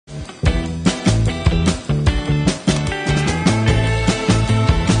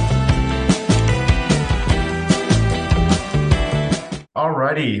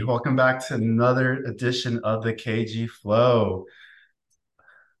Alrighty, welcome back to another edition of the KG Flow.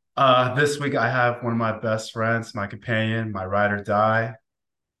 This week I have one of my best friends, my companion, my ride or die,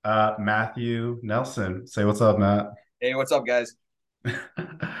 Matthew Nelson. Say what's up, Matt. Hey, what's up, guys?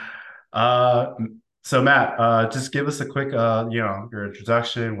 Uh, so Matt, just give us a quick, your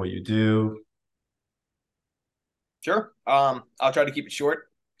introduction, what you do. Sure. I'll try to keep it short.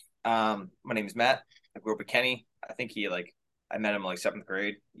 My name is Matt. I grew up with Kenny. I met him in like seventh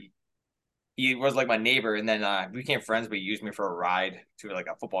grade. He was like my neighbor, and then we became friends. But he used me for a ride to like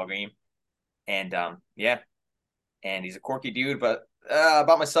a football game, and yeah, and he's a quirky dude. But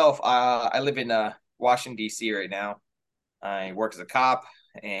about myself, I live in Washington D.C. right now. I work as a cop,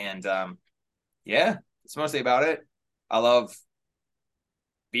 and yeah, it's mostly about it. I love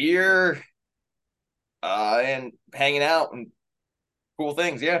beer, and hanging out and cool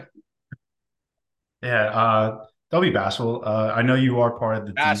things. Yeah. Yeah, don't be bashful. I know you are part of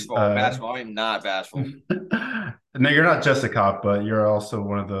the D. Bashful. I am not bashful. No, you're not just a cop, but you're also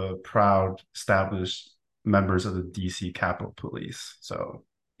one of the proud established members of the DC Capitol Police. So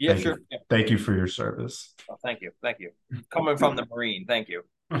Yeah, thank you, sure. Yeah. thank you for your service. Oh, thank you. Thank you. Coming from the Marine, thank you.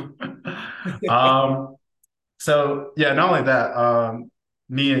 um, so yeah, not only that,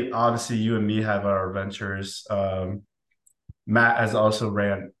 me obviously you and me have our adventures. Matt has also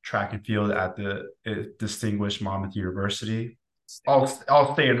ran track and field at the distinguished Monmouth University.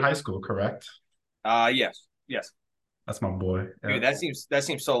 I'll stay in high school, correct? Yes, yes. That's my boy. Dude, Yeah. that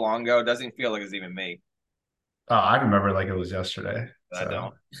seems so long ago. It doesn't feel like it's even me. I remember like it was yesterday. I So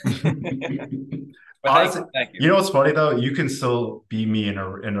don't. But thank honestly, you, thank you. you know what's funny though? You can still beat me in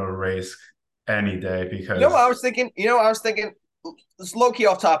a race any day You know what I because was thinking? You know what I was thinking? It's low key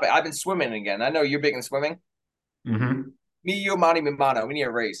off topic. I've been swimming again. I know you're big in swimming. mhm. Me, you, Monty, Mimano. We need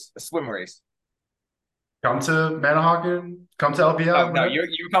a race, a swim race. Come to Manahawkin, come to No, LBL, no, whatever.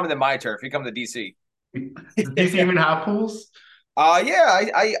 you're coming to my turf. You come to DC. Does DC even have pools? Yeah,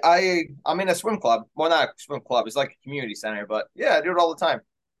 I'm in a swim club. Well, not a swim club. It's like a community center, but yeah, I do it all the time.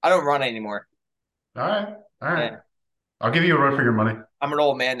 I don't run anymore. All right, all right. Yeah, I'll give you a run for your money. I'm an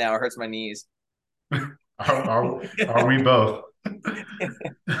old man now. It hurts my knees. Are we both? All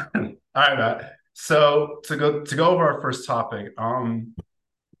right, Matt. So to go over our first topic, so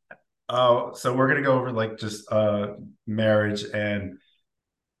we're gonna go over like just marriage and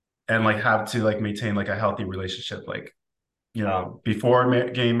like have to like maintain like a healthy relationship, like Oh, before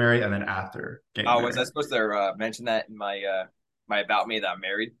getting married and then after getting oh, was I married. supposed to mention that in my about me that I'm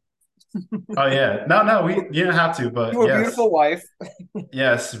married? Oh yeah, no, we you don't have to, but To a yes, beautiful wife.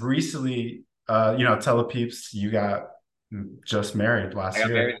 yes. Recently, tell the peeps you got just married I last got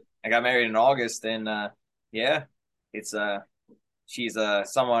married. year. I got married in August, and yeah, it's she's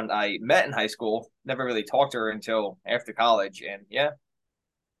someone I met in high school. Never really talked to her until after college, and yeah,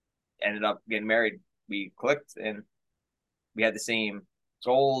 ended up getting married. We clicked, and we had the same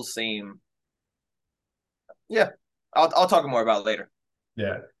goals, same. Yeah, I'll talk more about it later.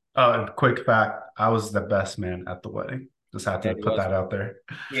 Yeah. Quick fact: I was the best man at the wedding. Just had Yeah, to he put was. that out there.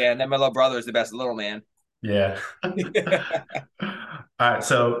 Yeah, and then my little brother is the best little man. Yeah. All right.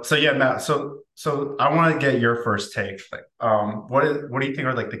 So yeah, Matt. So I want to get your first take. Like, what do you think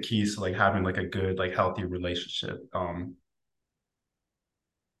are like the keys to like having like a good like healthy relationship?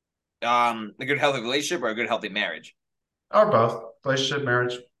 A good healthy relationship or a good healthy marriage. Or both relationship,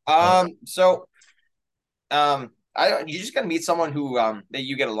 marriage, both. So I don't. You just gotta meet someone who that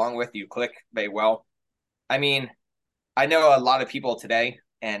you get along with, you click very well. I mean, I know a lot of people today,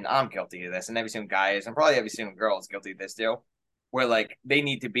 and I'm guilty of this, and every single guy is, and probably every single girl is guilty of this too, where like they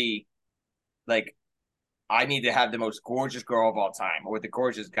need to be like, I need to have the most gorgeous girl of all time or the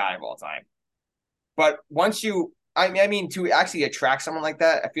gorgeous guy of all time. But once you, I mean, to actually attract someone like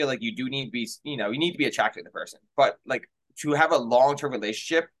that, I feel like you do need to be, you need to be attracted to the person. But like to have a long term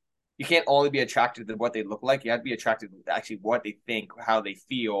relationship, you can't only be attracted to what they look like. You have to be attracted to actually what they think, how they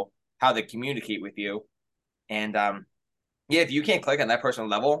feel, how they communicate with you. And yeah, if you can't click on that personal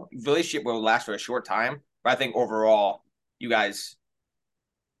level, relationship will last for a short time. But I think overall, you guys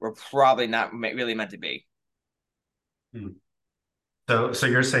were probably not really meant to be. Hmm. So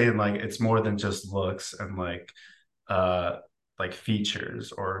you're saying like it's more than just looks and uh like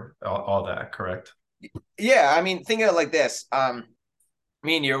features or all that, correct? Yeah, I mean, think of it like this.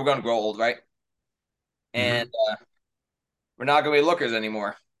 Me and you are going to grow old, right? And Hmm. we're not going to be lookers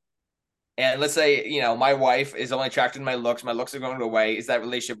anymore. And let's say, my wife is only attracted to my looks. My looks are going away. Is that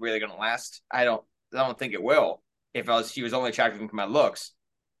relationship really going to last? I don't think it will. If she was only attracted to my looks.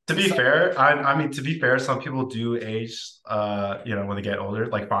 To be So, fair, I mean to be fair, some people do age when they get older,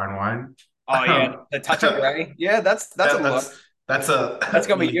 like fine wine. oh yeah, the touch of gray. Yeah, that's a That look. That's a That's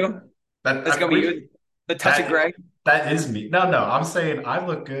gonna be you. that That's I, gonna be we you. The touch of that gray. that is me. No, no, I'm saying I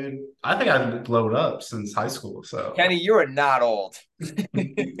look good. I think I've glowed up since high school. So Kenny, you are not old.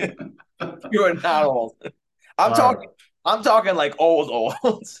 You are not old. I'm all talking. right. I'm talking like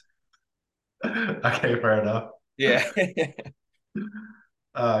old. Okay, fair enough. Yeah.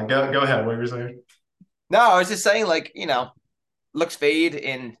 Go ahead. What were you saying? No, I was just saying, like, looks fade,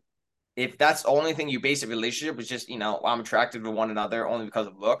 and if that's the only thing you base a relationship is just, I'm attracted to one another only because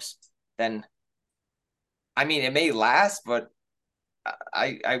of looks, then I mean it may last, but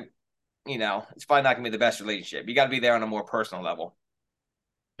I it's probably not gonna be the best relationship. You got to be there on a more personal level.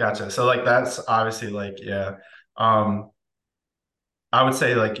 Gotcha. So like that's obviously like yeah. Um, I would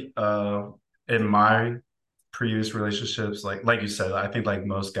say like in my previous relationships, like you said, I think like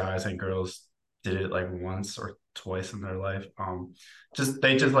most guys and girls did it like once or twice in their life. Just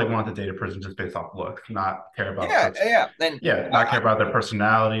they just like want to date a person just based off look, not care about Yeah, person. yeah. Then Yeah, not care about their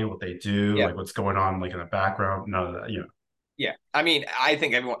personality, what they do, yeah, like what's going on like in the background. None of that, yeah. I mean, I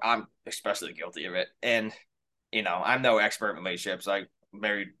think everyone. I'm especially guilty of it, and I'm no expert in relationships. I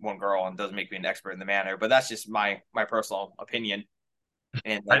married one girl, and doesn't make me an expert in the manner, but that's just my personal opinion.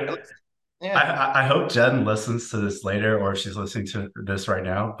 And like, I yeah, I hope Jen listens to this later or if she's listening to this right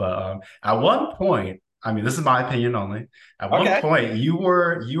now. But at one point, I mean, this is my opinion only. At one okay. point, you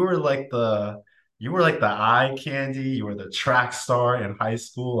were like the eye candy. You were the track star in high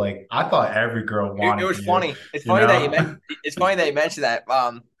school. Like I thought every girl It wanted was you. funny. It's You funny that you know? meant. It's funny that you mentioned that.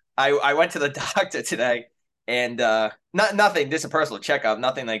 I went to the doctor today, and nothing. Just a personal checkup,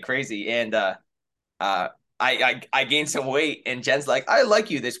 nothing like crazy. And uh, I gained some weight, and Jen's like, I like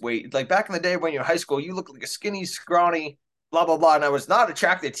you this weight. Like back in the day when you're in high school, you look like a skinny, scrawny, blah blah blah, and I was not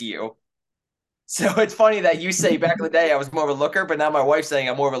attracted to you. So it's funny that you say back in the day I was more of a looker, but now my wife's saying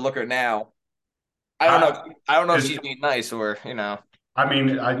I'm more of a looker now. I don't know. I I don't know if is she's being nice or I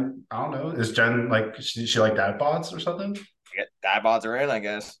mean, I don't know. Is Jen like she like dad bods or something? dad bods are in, I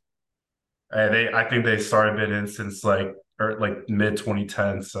guess. I think they started been in since like mid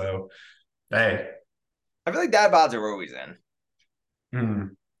 2010. So hey. I feel like dad bods are always in. Hmm.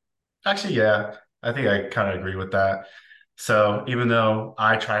 Actually, yeah, I think I kind of agree with that. So even though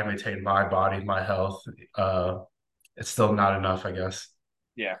I try to maintain my body, my health, uh, it's still not enough, I guess.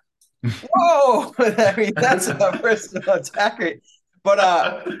 Yeah. Whoa! I mean, that's a personal attack rate. But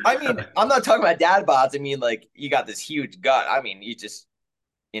I mean, I'm not talking about dad bods. I mean, like you got this huge gut. I mean, you just,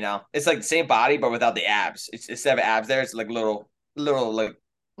 it's like the same body but without the abs. It's instead of abs there, it's like little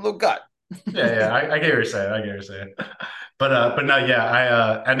gut. Yeah, yeah, I get what you're saying. I get what you're saying. But no,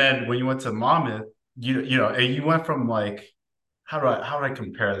 yeah, and then when you went to Monmouth, and you went from like, how do I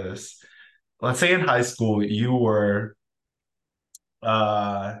compare this? Let's say in high school,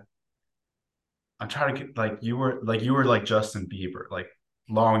 uh, I'm trying to get you were like Justin Bieber, like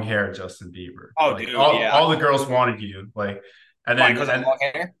long hair Justin Bieber. Oh, Like dude, yeah. all the girls wanted you. Like and Why? then Because I have and long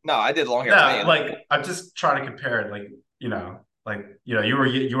hair? No, I did long hair for no, me. like I'm just trying to compare it,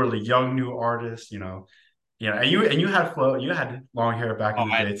 you were the young new artist, and you had flow, you had long hair back in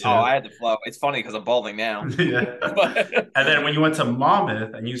the day too. I had the flow. It's funny because I'm balding now. Yeah. But And then when you went to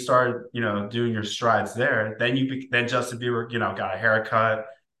Monmouth and you started, doing your strides there, then Justin Bieber, got a haircut,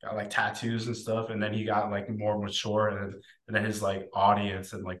 got like tattoos and stuff, and then he got like more mature, and then his like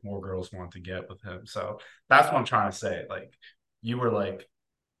audience and like more girls wanted to get with him. So that's what I'm trying to say. Like you were like,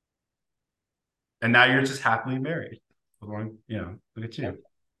 and now you're just happily married. Look at yep,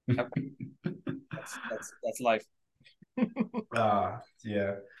 you. yep, that's life.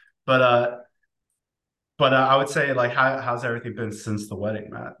 Yeah. But I would say like how's everything been since the wedding,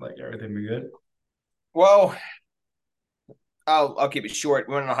 Matt? Like everything been good? Well, I'll keep it short.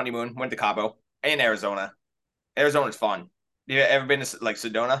 We went on a honeymoon, went to Cabo in Arizona. Arizona's fun. You ever been to like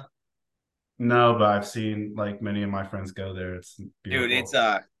Sedona? No, but I've seen like many of my friends go there. It's Dude, it's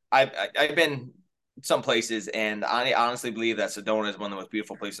beautiful. I've been some places, and I honestly believe that Sedona is one of the most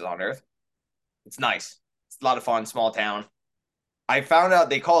beautiful places on earth. It's nice. It's a lot of fun, small town. I found out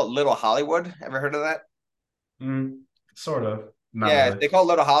they call it Little Hollywood. Ever heard of that? Sort of. Not Yeah, really. they call it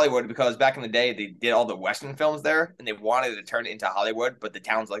Little Hollywood because back in the day they did all the Western films there, and they wanted to turn it into Hollywood, but the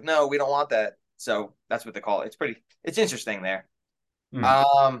town's like, no, we don't want that. So that's what they call it. It's interesting there. Mm.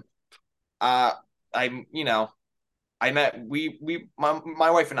 Um, uh, I'm, I met my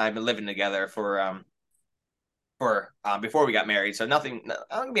wife and I have been living together for before we got married. So nothing.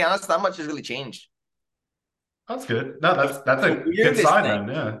 I'm gonna be honest, not much has really changed. That's good. No, The, that's the a good weirdest sign thing,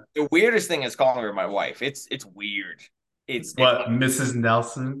 then. Yeah. the weirdest thing is calling her my wife. It's weird. It's What, Mrs.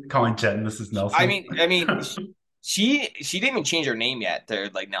 Nelson? Calling Jen Mrs. Nelson? I mean, she didn't even change her name yet to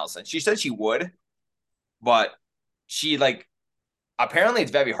like Nelson. She said she would, but she like apparently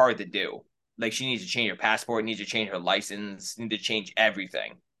it's very hard to do. Like she needs to change her passport, needs to change her license, need to change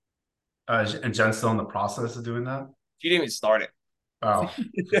everything. And Jen's still in the process of doing that. She didn't even start Oh,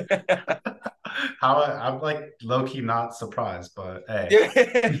 it. how I'm like low key not surprised, but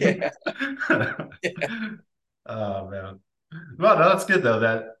hey. Yeah. Oh man. Well, no, that's good though.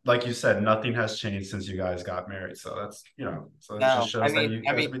 That, like you said, nothing has changed since you guys got married. So that's, so it just No, shows that you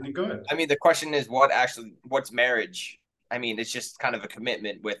guys are really good. the question is what's marriage? I mean, it's just kind of a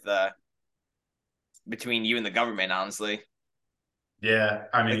commitment with between you and the government, honestly. Yeah,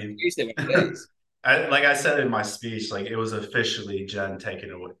 I That's mean, basically what it is. like I said in my speech, like it was officially Jen taking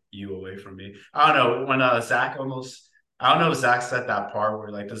you away from me. I don't know when Zach almost. I don't know if Zach said that part where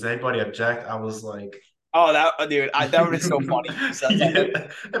like, does anybody object? I was like, Oh, that dude, that would have been so funny if you said something.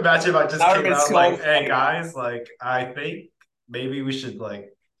 yeah. Imagine if I just That would have came been out so like, hey funny. guys, like I think maybe we should like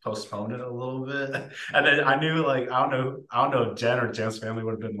postpone it a little bit. And then I knew like I don't know if Jen or Jen's family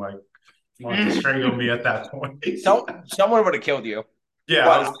would have been like wanted to strangle me at that point. Someone would have killed you. But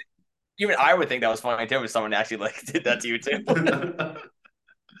Yeah. even I would think that was funny too if someone actually like did that to you too.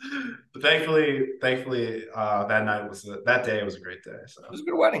 But thankfully, that day was a great day. So It was a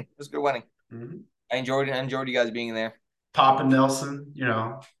good wedding. It was a good wedding. mhm. I enjoyed you guys being there. Papa Nelson,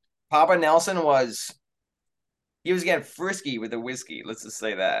 Papa Nelson was he was getting frisky with the whiskey. Let's just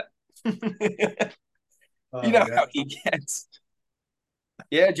say that. You know yeah. how he gets.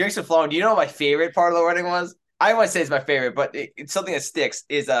 Yeah, drinks are flowing. Do you know what my favorite part of the wedding was? I don't want to say it's my favorite, but it's something that sticks.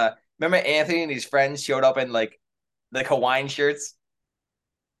 Is remember Anthony and his friends showed up in like Hawaiian shirts.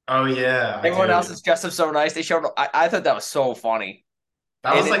 Oh yeah, I Everyone else do. is dressed up so nice. They showed up. I thought that was so funny.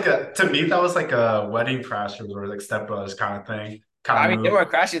 That And was it, like a to me that was like a Wedding Crashers or like Step Brothers kind of thing, kind I of mean, they move. weren't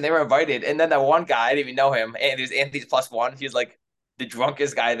crashing. They were invited. And then that one guy, I didn't even know him. And there's Anthony's plus one. He was like the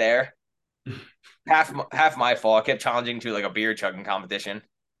drunkest guy there. Half my fault. I kept challenging to like a beer chugging competition.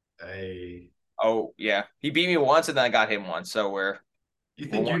 Hey, Oh yeah, he beat me once, and then I got him once. So we're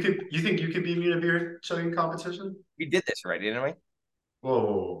one. you think you could beat me in a beer chugging competition? We did this right, didn't we?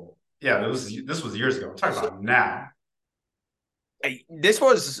 Whoa, yeah, this was years ago. I'm talking about now. This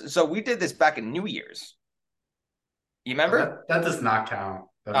was so we did this back in New Year's. You remember? That does not count.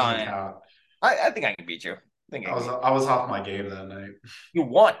 That Oh, doesn't yeah. count. I think I can beat you. I think I can beat I was off my game that night. you. You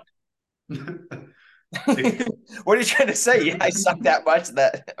won. Six- What are you trying to say? Yeah, I sucked that much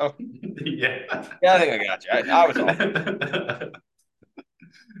that. Oh, yeah. yeah, I think I got you. I was off.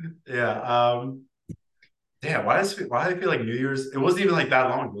 Yeah. Damn, why do I feel like New Year's? It wasn't even like that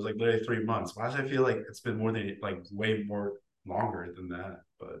long. It was like literally 3 months. Why does I feel like it's been more than like way more longer than that?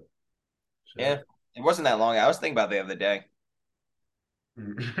 But Yeah, shit. it wasn't that long. I was thinking about it the other day.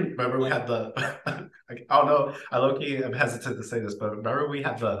 Remember we had the I don't know. I low key am hesitant to say this, but remember we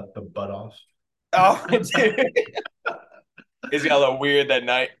had the butt off. Oh, dude. It's got a little weird that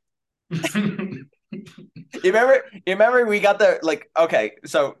night. You remember we got the like okay,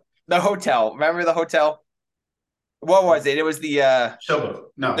 so the hotel. Remember the hotel? What was it? It was Showboat. the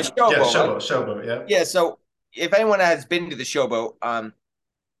No. Yeah, showboat, right? showboat, yeah. Yeah, so if anyone has been to the showboat,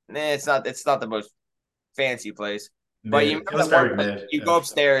 it's not the most fancy place. But you Mid. It remember was that one very place mid. you Yeah. go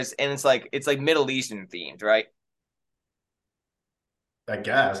upstairs and it's like Middle Eastern themed, right? I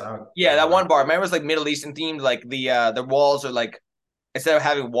guess. I Yeah, don't that know. one bar. Remember it was like Middle Eastern themed, like the walls are like instead of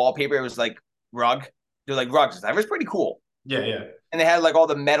having wallpaper, it was like rug. They're like rugs. It was pretty cool. Yeah, yeah. And they had like all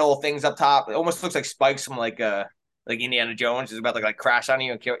the metal things up top. It almost looks like spikes from like Indiana Jones is about to like crash on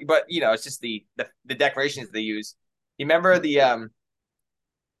you and kill you. But it's just the decorations they use. You remember the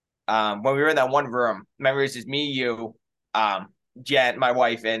when we were in that one room, remember it's just me, you, Jen, my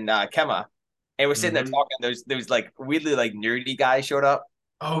wife, and Kemma. And we're sitting there Hmm. talking. There's like weirdly like nerdy guys showed up.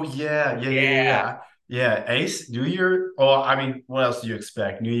 Oh yeah, Yeah. yeah. Yeah, Ace New Year. Oh, I mean, what else do you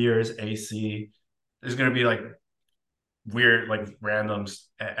expect? New Year's AC. There's gonna be like weird, like randoms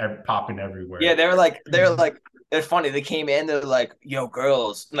popping Yeah, everywhere. they're like they're funny. They came in, they're like, "Yo,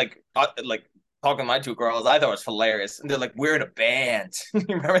 girls," like talking to my two girls. I thought it was hilarious, and they're like, "We're in a band." You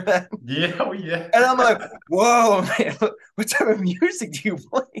remember that? Yeah, oh yeah. And I'm like, "Whoa, man! What type of music do you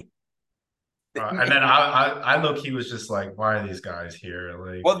play?" And then I low key was just like, why are these guys here?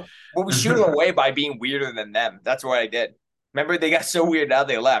 Well, we shoot them Like, away by being weirder than them. That's what I did. Remember, they got so weird now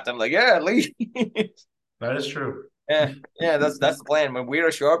they left. I'm like, "Yeah, leave." that is true. Yeah, yeah, that's the plan. When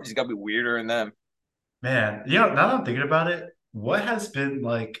weirdos show up, you just gotta be weirder than them. Man, now that I'm thinking about it, what has been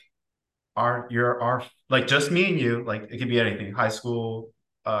like our like just me and you, like it could be anything, high school,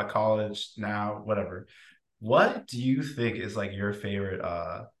 college, now, whatever. What do you think is like your favorite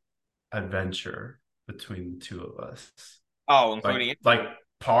adventure between the two of us? Oh, Like including it. like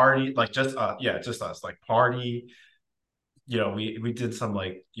party, like just yeah, just us, like party, we did some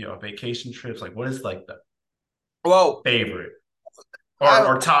like vacation trips. Like, what is like the Well, favorite I have,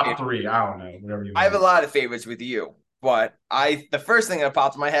 or top three? I don't know, whatever you I have a want. lot of favorites with you, but the first thing that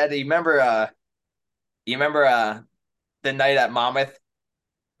popped in my head, you remember the night at Monmouth?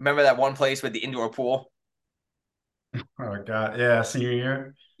 Remember that one place with the indoor pool? Oh God, yeah, senior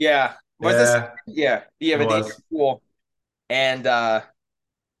year. Yeah. Was this Yeah, yeah, it with the indoor was. pool. And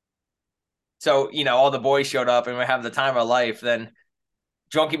so, all the boys showed up and we're having the time of our life. Then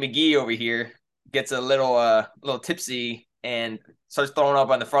Drunky McGee over here gets a little tipsy and starts throwing up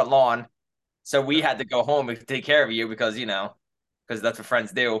on the front lawn. So we had to go home and take care of you because that's what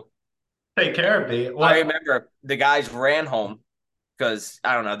friends do. Take care of me. I What? remember the guys ran home because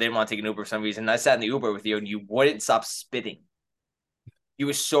I don't know, they didn't want to take an Uber for some reason. I sat in the Uber with you and you wouldn't stop spitting. You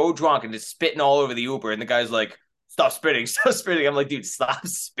were so drunk and just spitting all over the Uber, and the guy's like, "Stop spitting, stop spitting." I'm like, "Dude, stop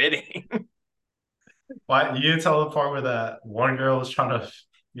spitting." Why you tell the part where that one girl was trying to,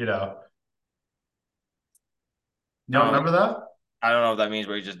 you know, you don't Um, remember that? I don't know what that means,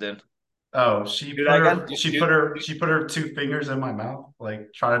 but he just did. Oh, Do that again. she put her two fingers in my mouth,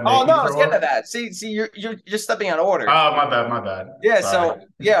 like trying to Oh make no, me I was throw getting to up. that. See, you're stepping out of order. Oh, my bad. Yeah,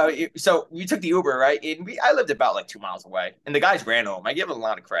 Sorry. so we took the Uber, right? And I lived about like 2 miles away, and the guys ran home. I give him a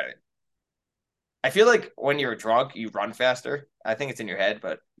lot of credit. I feel like when you're drunk, you run faster. I think it's in your head,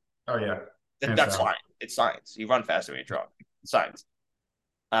 but Oh yeah, hands that's down. fine. It's science. You run faster when you're drunk. It's science.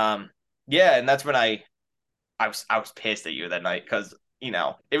 Um, yeah, and that's when I was pissed at you that night because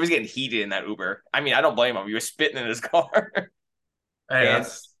it was getting heated in that Uber. I mean, I don't blame him. You were spitting in his car, Hey, and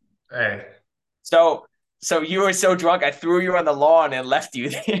that's hey. so you were so drunk, I threw you on the lawn and left you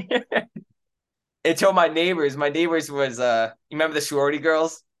there. And told my neighbors was you remember the sorority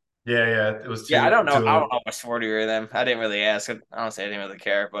girls? Yeah. It was Yeah, I don't know. I don't two. know what sorority were them. I didn't really ask. Honestly, I didn't really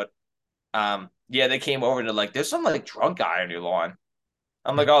care. But yeah, they came over to like, there's some like drunk guy on your lawn.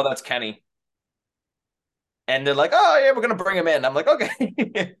 I'm like, oh, that's Kenny. And they're like, oh yeah, we're gonna bring him in. I'm like,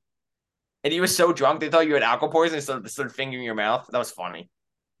 okay. And he was so drunk they thought you had alcohol poisoning, so they started fingering your mouth. That was funny.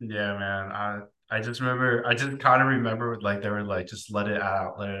 Yeah, man. I just remember. I just kind of remember like they were like, just let it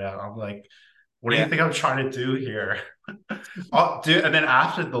out, let it out. I'm like, what do you Yeah. think I'm trying to do here? Oh, dude. And then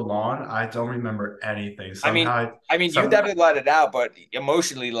after the lawn, I don't remember anything. I mean, Somehow, you some definitely let it out, but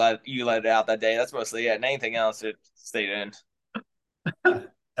emotionally let it out that day. That's mostly it. And anything else, it stayed in. and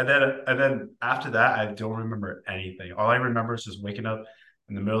then after that, I don't remember anything. All I remember is just waking up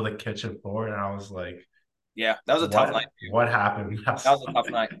in the middle of the kitchen floor, and I was like, Yeah, that was a tough night "What? for you. What happened That last was a tough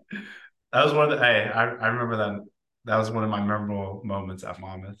night?" night. That was one of the. Hey, I remember that. That was one of my memorable moments at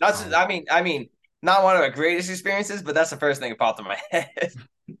Monmouth. That's I mean, not one of the greatest experiences, but that's the first thing that popped in my head.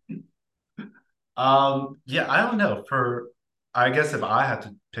 Yeah, I don't know. I guess if I had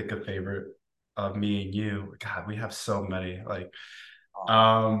to pick a favorite of me and you, God, we have so many. Like, Oh,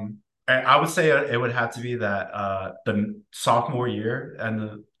 um, I would say it would have to be that the sophomore year and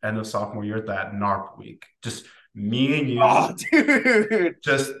the end of sophomore year, that NARP week. Just me and oh, you. dude.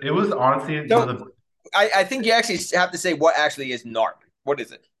 Just it was honestly one So of the I think you actually have to say what actually is NARP. What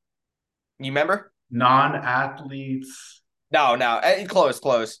is it? You remember? non-athletes. No, no, close,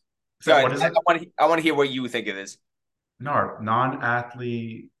 close. Go So ahead. what is I it? want to. I want to hear what you think it is. NARP,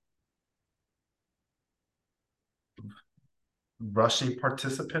 non-athlete rushing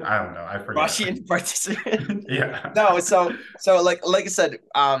participant. I don't know. I forget. Russian participant. Yeah. No, so like I said,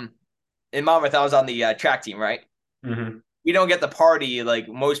 in Monmouth, I was on the track team, right? Hmm. We don't get the party like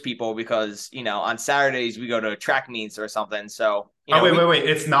most people because on Saturdays we go to track meets or something. So Oh, wait, we wait, wait.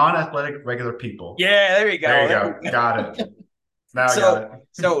 It's non-athletic regular people. yeah, there we There go. you There go. we go. Got it. Now I got So it.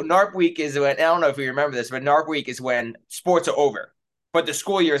 so NARP week is when I don't know if you remember this, but NARP week is when sports are over, but the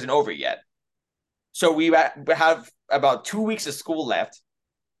school year isn't over yet. So we have about 2 weeks of school left,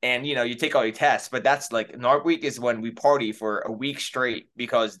 and you take all your tests, but that's like NARP week is when we party for a week straight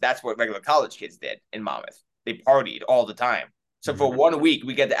because that's what regular college kids did in Monmouth. They partied all the time. So for Mhm. 1 week,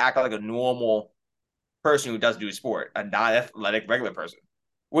 we get to act like a normal person who does do a sport, a non-athletic regular person,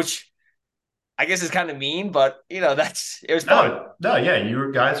 which I guess is kind of mean, but it was fun. No, no, yeah,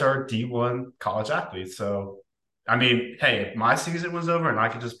 you guys are D1 college athletes. So, I mean, hey, if my season was over and I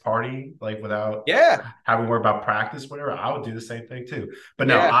could just party like without Yeah, having to worry about practice, whatever, I would do the same thing too. But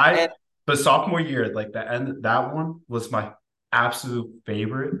no, yeah, and but sophomore year, like the end, that one was my absolute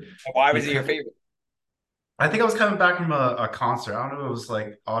favorite why was it your because favorite? I think I was coming back from a concert. I don't know if it was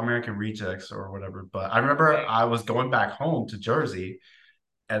like All American Rejects or whatever, but I remember I was going back home to Jersey,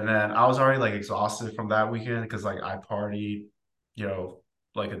 and then I was already like exhausted from that weekend because like I partied, you know,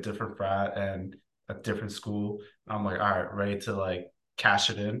 like a different frat and a different school. I'm like, all right, ready to like cash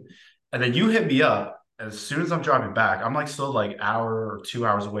it in. And then you hit me up as soon as I'm driving back, I'm like still like hour or 2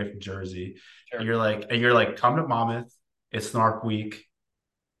 hours away from Jersey. Sure. And you're like, come to Monmouth. It's Snark Week.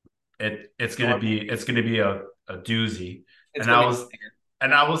 It's It's gonna North. be a doozy. It's And gonna I be was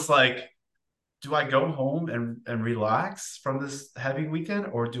and I was like, do I go home and relax from this heavy weekend,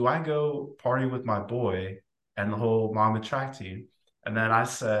 or do I go party with my boy and the whole Monmouth track team? And then I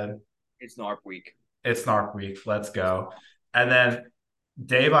said, it's North week. it's Snark Week. Let's go. And then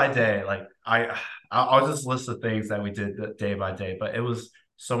day by day, like I'll just list the things that we did day by day, but it was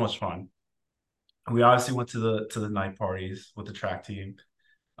so much fun. We obviously went to the night parties with the track team.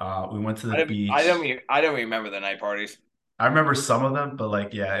 We went to the beach. I don't remember the night parties. I remember some of them, but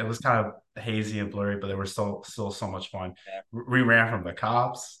like yeah, it was kind of hazy and blurry, but they were still so much fun. Yeah. We ran from the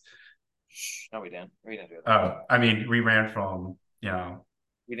cops. No, we didn't. We didn't do that. I mean, we ran from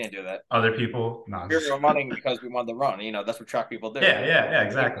We didn't do that. other people. No, We just were running because we wanted to run. That's what track people do. yeah, We,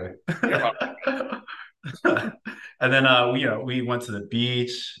 exactly. we didn't run. And then we went to the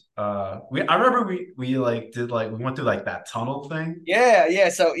beach. I remember we like did like we went through like that tunnel thing. Yeah, yeah.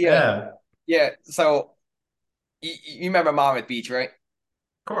 So yeah, Yeah, yeah. So you remember Monmouth Beach, right?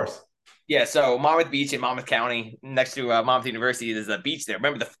 of course. Yeah. So Monmouth Beach in Monmouth County, next to Monmouth University, there's a beach there.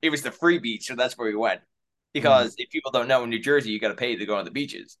 Remember it was the free beach, so that's where we went. Mm. Because if people don't know, in New Jersey, you got to pay to go on the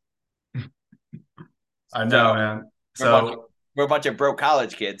beaches. I know, So man. we're a bunch of So we're a bunch of broke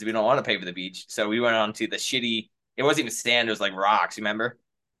college kids. We don't want to pay for the beach, so we went on to the shitty. It wasn't even sand; it was like rocks. Remember?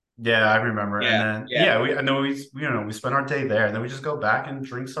 yeah, I remember. And Yeah, then yeah, yeah, we and then we spent our day there, and then we just go back and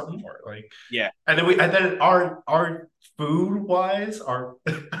drink some more. Like, yeah. and then our food wise, our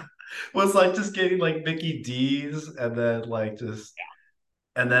was like just getting like Mickey D's, and then like just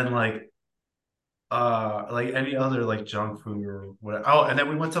and then like any other like junk food or whatever. Oh, and then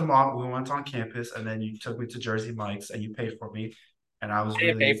we went on campus, and then you took me to Jersey Mike's, and you paid for me, and I was I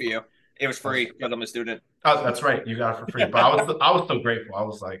didn't pay really for you. It was I free was, because I'm a student. oh, that's right, you got it for free. But I was so grateful. I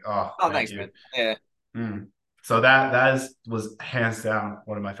was like, oh, Oh, thank thanks, you. man. Yeah, Mm. So that was hands down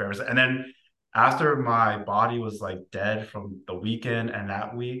one of my favorites. And then after my body was like dead from the weekend and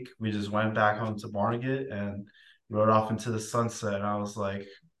that week, we just went back home to Barnegat and rode off into the sunset. And I was like,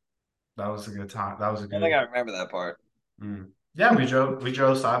 that was a good time. That was a I think good. I remember that part. Yeah, we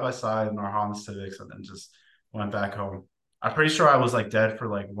drove side by side in our Honda Civics and then just went back home. I'm pretty sure I was like dead for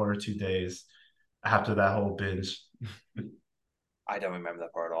like 1 or 2 days after that whole binge. I don't remember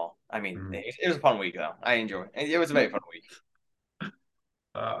that part at all. I mean, Mm. it was a fun week though. I enjoyed it. It was a very fun week.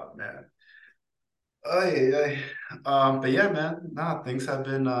 Oh man. Oh yeah, yeah. But yeah, man, nah, things have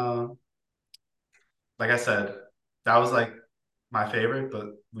been like I said, that was like my favorite, but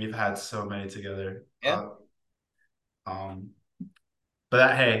we've had so many together. Yeah. Um,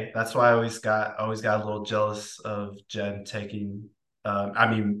 but hey, that's why I always got a little jealous of Jen taking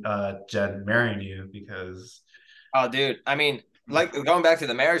Jen marrying you because Oh, dude. I mean, like going back to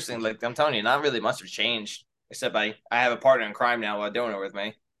the marriage thing, like I'm telling you, not really much has changed. Except I have a partner in crime now doing it with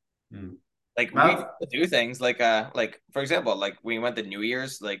me. mm, Like we well, do things like for example, like we went to New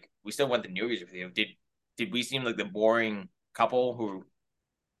Year's, like we still went to New Year's with you. Did we seem like the boring couple who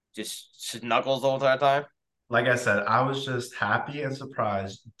just snuggles the whole entire time? like I said, I was just happy and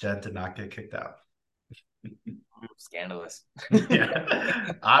surprised Jen did not get kicked out. Scandalous.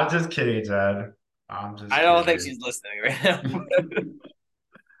 Yeah. I'm just kidding, Jen. I'm just I don't think kidding. she's listening right now.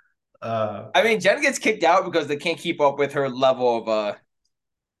 uh I mean, Jen gets kicked out because they can't keep up with her level of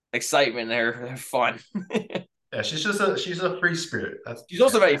excitement and her fun. yeah, she's a free spirit. That's She's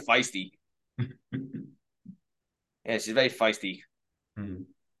also yeah. very feisty. Yeah, she's very feisty. Hmm.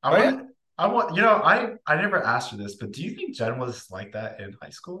 But yeah, I want, I never asked her this, but do you think Jen was like that in high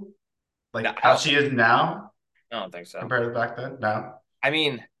school? no, Like how she is now I don't think so. compared to back then? No. I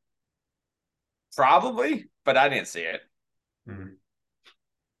mean, probably, but I didn't see it. Hmm.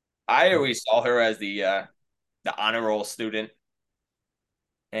 I always saw her as the honor roll student,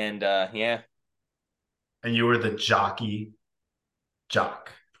 and yeah, And you were the jock,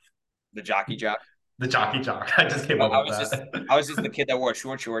 the jockey jock. the jockey jock. I just came up I with was just that. I was just the kid that wore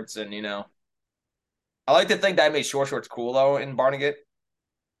short shorts, and I like to think that I made short shorts cool though in Barnegat.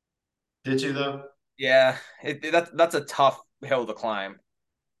 Did you though? Yeah, that's a tough hill to climb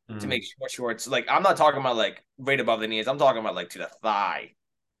to make Hmm. short shorts. Like I'm not talking about like right above the knees. I'm talking about like to the thigh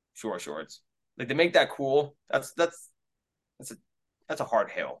short shorts. Like to make that cool. That's a that's a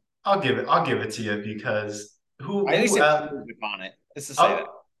hard hill. I'll give it to you because I at least who improved upon it. Let's just say that.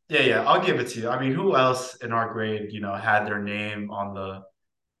 yeah, I'll give it to you. I mean, who else in our grade, had their name on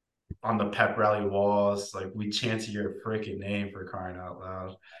the pep rally walls? Like we chanted your freaking name for crying out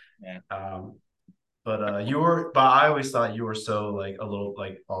loud. Yeah. Um, but I always thought you were so like a little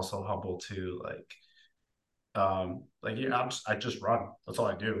like also humble too. Like Like yeah, I just run. That's all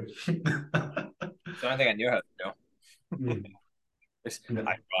I do. It's the only thing I knew how to do. Mm.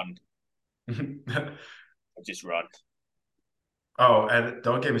 I run. I just run. Oh, and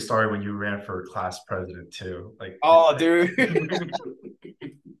don't get me started when you ran for class president too. Oh, dude.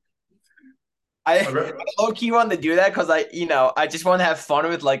 I I re- low key wanted to do that because I just want to have fun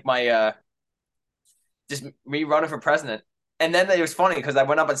with like my just me running for president. And then it was funny because I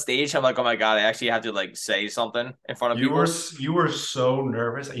went up on stage. I'm like, oh my god, I actually have to like say something in front of you were people. you were so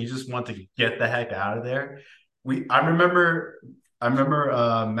nervous and you just want to get the heck out of there. I remember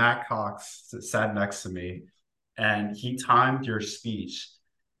Matt Cox sat next to me and he timed your speech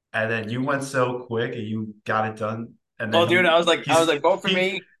and then you went so quick and you got it done and then Oh, dude, I was like, vote for he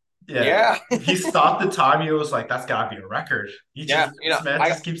me. yeah Yeah, he stopped the time. He was like, that's gotta be a record. He yeah. just this man I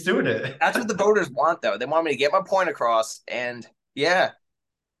just keeps doing it. that's what the voters want, though. They want me to get my point across, and yeah.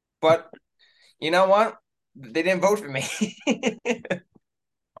 But you know what? They didn't vote for me. Did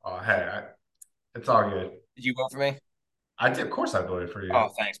Oh hey, it's all good. you vote for me? I did, of course I voted for you. Oh,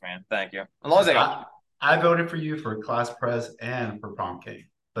 thanks, man. Thank you. As long as I got I voted for you for class pres and for prom king,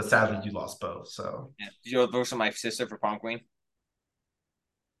 but sadly you lost both. So yeah. Did you vote for my sister for prom queen?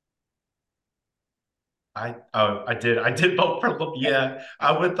 I did vote for yeah.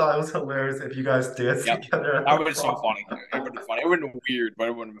 I would thought it was hilarious if you guys danced Yep. together at That the would be so prom. funny. It would be funny. It wouldn't be weird, but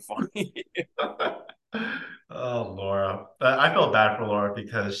it wouldn't be funny. Oh, Laura. But I felt bad for Laura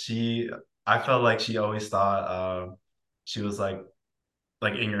because I felt like she always thought she was like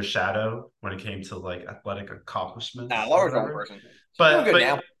in your shadow when it came to like athletic Nah, accomplishments or Laura's her own whatever. person. She's doing But good but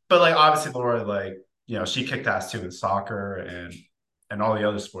now. but like obviously Laura like she kicked ass too in soccer and all the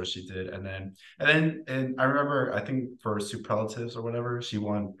other sports she did and I remember I think for superlatives or whatever she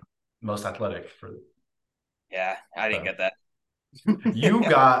won most athletic for Yeah, I didn't so get that.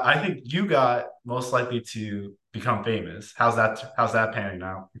 I think you got most likely to become famous. How's that panning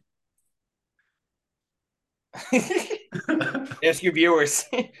out? Ask your viewers.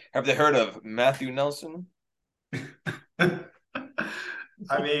 Have they heard of Matthew Nelson?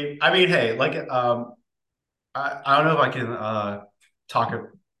 Hey, like I don't know if I can talk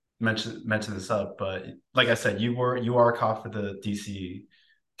mention this up, but like I said, you are a cop for the DC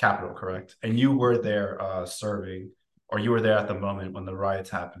Capitol, correct? And you were there serving, or you were there at the moment when the riots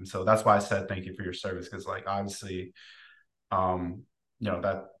happened. So that's why I said thank you for your service, because like obviously, um,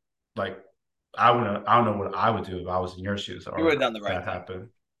 that like I don't know what I would do if I was in your shoes You would have or done the right that thing. happened.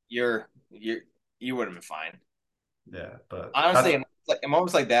 You would have been fine. Yeah, but Honestly, that's in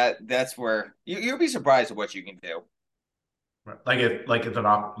moments like that, that's where you'll be surprised at what you can do. like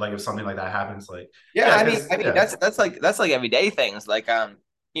if something like that happens, like Yeah, yeah, because yeah. that's like everyday things. Like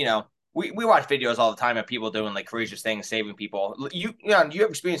you know, we watch videos all the time of people doing like courageous things, saving people. You have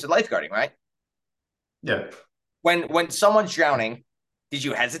experience with lifeguarding, right? Yeah. When someone's drowning, did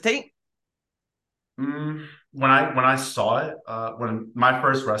you hesitate? When I saw it, when my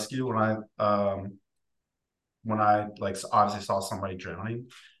first rescue, when I like obviously saw somebody drowning,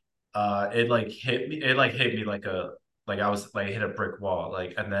 it like hit me like I was like hit a brick wall,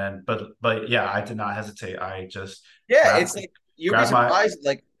 like and then but yeah, I did not hesitate. I just Yeah, it's grabbed like you'll be grabbed my surprised.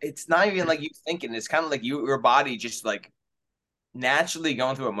 Like it's not even like you thinking. It's kind of like your body just like naturally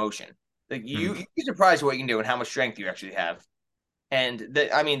going through emotion. Like mm, you'd be surprised what you can do and how much strength you actually have. And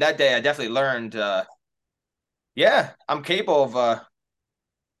I mean, that day I definitely learned. Yeah, I'm capable of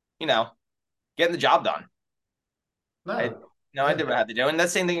you know getting the job done. I no, I yeah. did what I had to do, and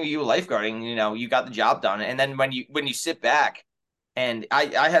that's the same thing with you lifeguarding. You got the job done, and then when you sit back, and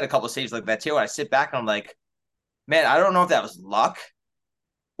I had a couple of stages like that too. I sit back and I'm like, man, I don't know if that was luck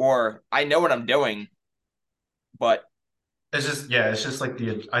or I know what I'm doing, but It's just like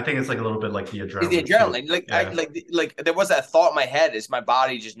the I think it's like a little bit like the it's the adrenaline too. adrenaline. Like I Yeah, like there was that thought in my head is my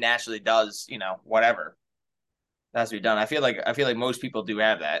body just naturally does whatever that has to be done. I feel like most people do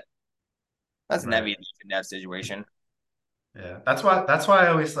have that. That's never right. in that situation. Yeah. That's why I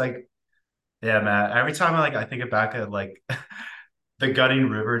always like yeah, man. Every time I think back at like the Gunning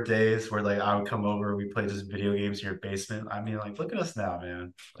River days where like I would come over, we play just video games in your basement. I mean, like, look at us now,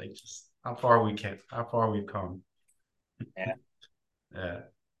 man. Like, just how far we've come. Yeah. Yeah,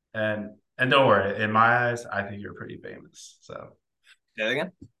 and don't worry, in my eyes, I think you're pretty famous. So Say that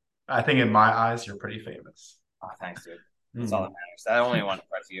again. I think in my eyes, you're pretty famous. Oh, thanks, dude. That's all that Mm. matters. I only want to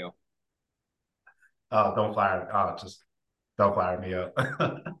press you. Don't flatter. Just don't flatter me up.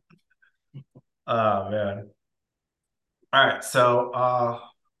 Oh man. All right. So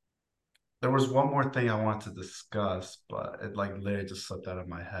there was one more thing I wanted to discuss, but it like literally just slipped out of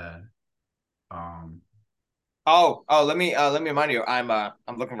my head. Um, Oh, let me remind you. I'm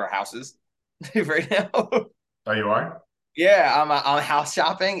looking for houses right now. Oh, you are? Yeah, I'm house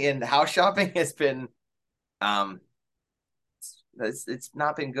shopping, and house shopping has been um it's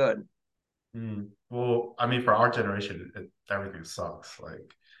not been good. Well, I mean, for our generation, everything sucks.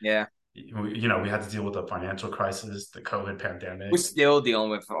 Like, Yeah, we had to deal with the financial crisis, the COVID we're pandemic. still dealing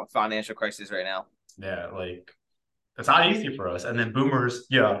with financial crisis right now. Yeah, like it's not easy for us. And then boomers,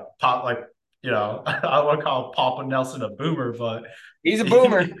 yeah, pop like, I want to call Papa Nelson a boomer, but He's a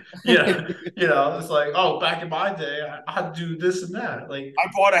boomer. yeah, it's like, oh, back in my day, I had to do this and that. Like, I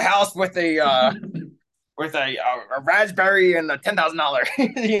bought a house with a raspberry and a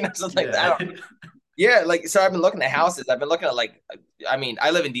 $10,000, something like that. I yeah, don't know. Yeah, like so I've been looking at houses. I've been looking at like I mean,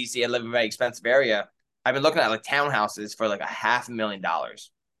 I live in DC. I live in a very expensive area. I've been looking at like townhouses for like $500,000.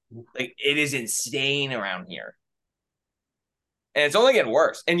 Like it is insane around here. And it's only getting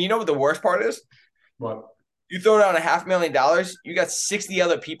worse. And you know what the worst part is? what? You throw down $500,000, you got 60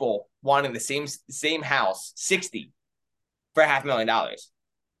 other people wanting the same house, 60 for $500,000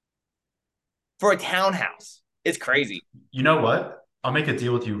 for a townhouse. It's crazy. You know what? I'll make a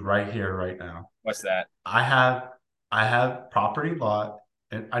deal with you right here, right now. What's that? I have I have property lot,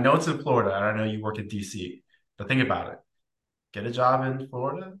 and I know it's in Florida, and I know you work in DC, but think about it. Get a job in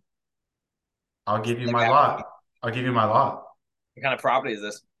Florida, I'll give you Like my that. lot. I'll give you my lot. What kind of property is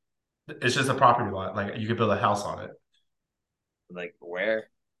this? It's just a property lot. Like you could build a house on it Like where?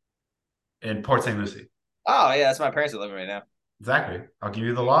 in Port St. Lucie. Oh yeah, that's my parents are living right now. Exactly. I'll give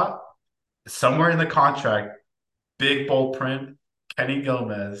you the lot. Somewhere in the contract, big bold print, Kenny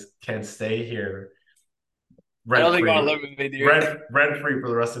Gomez can stay here I don't rent think I want to free, live with me, dude. rent free for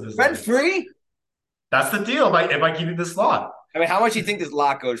the rest of his Rent life. free? That's the deal. If I give you this lot, I mean, how much do you think this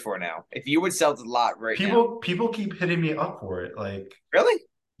lot goes for now? If you would sell this lot right now, people keep hitting me up for it. Like, really?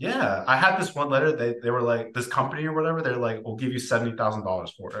 yeah, I had this one letter. They were like, this company or whatever. They're like, we'll give you $70,000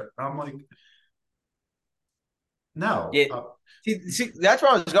 for it. I'm like, no. Yeah. See, that's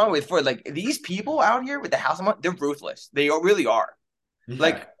what I was going with. For like these people out here with the house, they're ruthless. They really are. Yeah,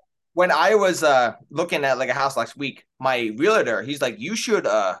 Like when I was looking at like a house last week, my realtor, he's like, you should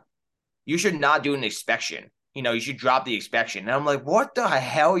not do an inspection. You should drop the inspection. And I'm like, what the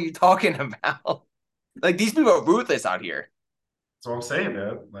hell are you talking about? Like these people are ruthless out here. that's what I'm saying,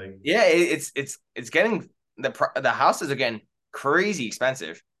 man. Like, Yeah, it's getting the houses are getting crazy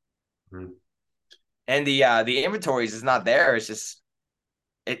expensive, mm, and the inventories is not there. It's just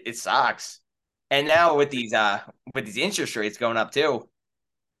it sucks. And now with these interest rates going up too,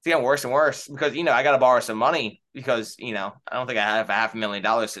 it's getting worse and worse because I got to borrow some money because I don't think I have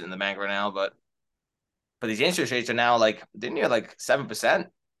 $500,000 sitting in the bank right now, but these interest rates are now like they're near like 7%.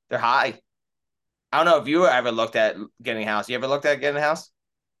 They're high. I don't know if you ever looked at getting a house. You ever looked at getting a house?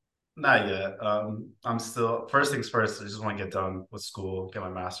 not yet. I'm still first things first. I just want to get done with school, get my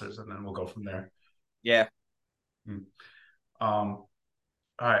master's, and then we'll go from there. Yeah. Mm. All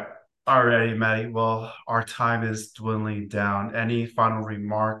right. Alrighty, Maddie. Well, our time is dwindling down. Any final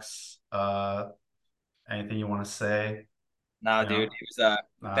remarks? Anything you want to say? Nah, You dude. know, It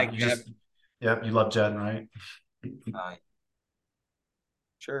was thank you you for having just, yep, you love Jen, right? me.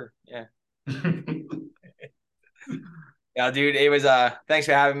 Sure. Yeah. Yeah, dude. It was thanks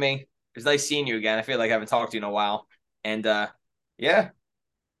for having me. It was nice seeing you again. I feel like I haven't talked to you in a while. And yeah, All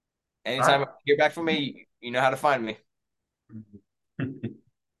anytime right. you hear back from me, you know how to find me.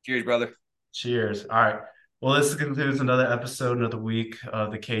 Cheers, brother. Cheers. All right. Well, this concludes another episode, another week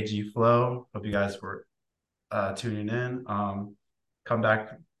of the KG Flow. Hope you guys were tuning in. Come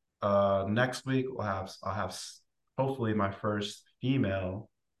back next week. I'll have hopefully my first female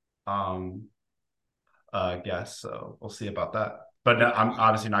um guest. So we'll see about that. But no, I'm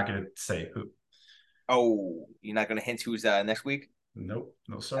obviously not going to say who. Oh, you're not gonna hint who's next week? Nope,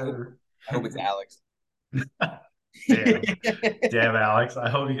 no I hope sir. I hope it's Alex. Damn, damn, Alex. I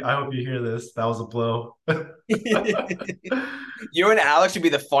hope you hear this. That was a blow. You and Alex should be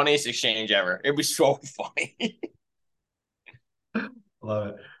the funniest exchange ever. It'd be so funny. Love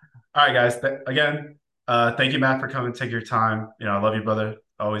it. All right, guys. Again, thank you, Matt, for coming. Take your time. I love you, brother.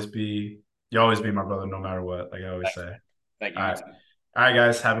 You always be my brother, no matter what. Like I always say. Thank All you. You right, too. all right,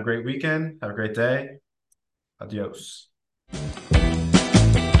 guys. Have a great weekend. Have a great day. Adios.